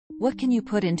What can you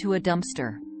put into a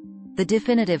dumpster? The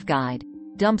definitive guide.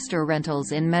 Dumpster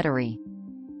rentals in Metairie.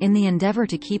 In the endeavor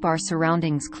to keep our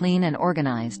surroundings clean and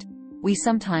organized, we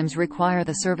sometimes require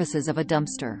the services of a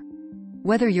dumpster.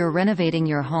 Whether you're renovating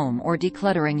your home or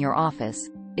decluttering your office,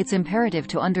 it's imperative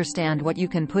to understand what you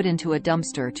can put into a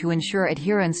dumpster to ensure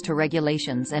adherence to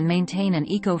regulations and maintain an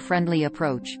eco-friendly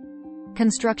approach.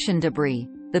 Construction debris,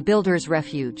 the builder's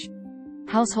refuge.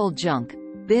 Household junk,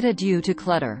 bid adieu to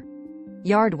clutter.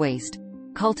 Yard waste,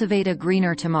 cultivate a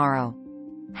greener tomorrow.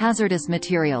 Hazardous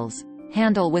materials,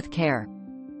 handle with care.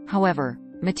 However,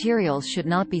 materials should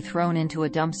not be thrown into a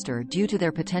dumpster due to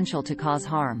their potential to cause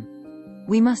harm.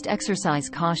 We must exercise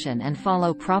caution and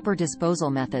follow proper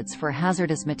disposal methods for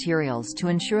hazardous materials to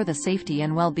ensure the safety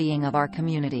and well-being of our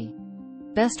community.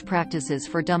 Best practices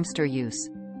for dumpster use.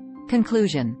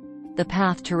 Conclusion. The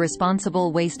path to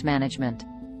responsible waste management.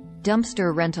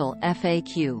 Dumpster rental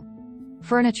FAQ.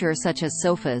 Furniture such as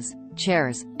sofas,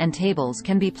 chairs, and tables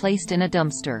can be placed in a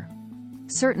dumpster.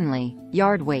 Certainly,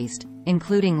 yard waste,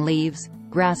 including leaves,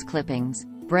 grass clippings,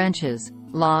 branches,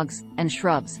 logs, and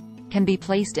shrubs, can be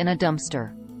placed in a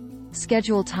dumpster.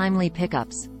 Schedule timely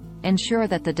pickups. Ensure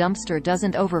that the dumpster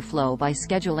doesn't overflow by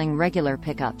scheduling regular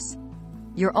pickups.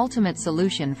 Your ultimate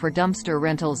solution for dumpster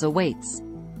rentals awaits.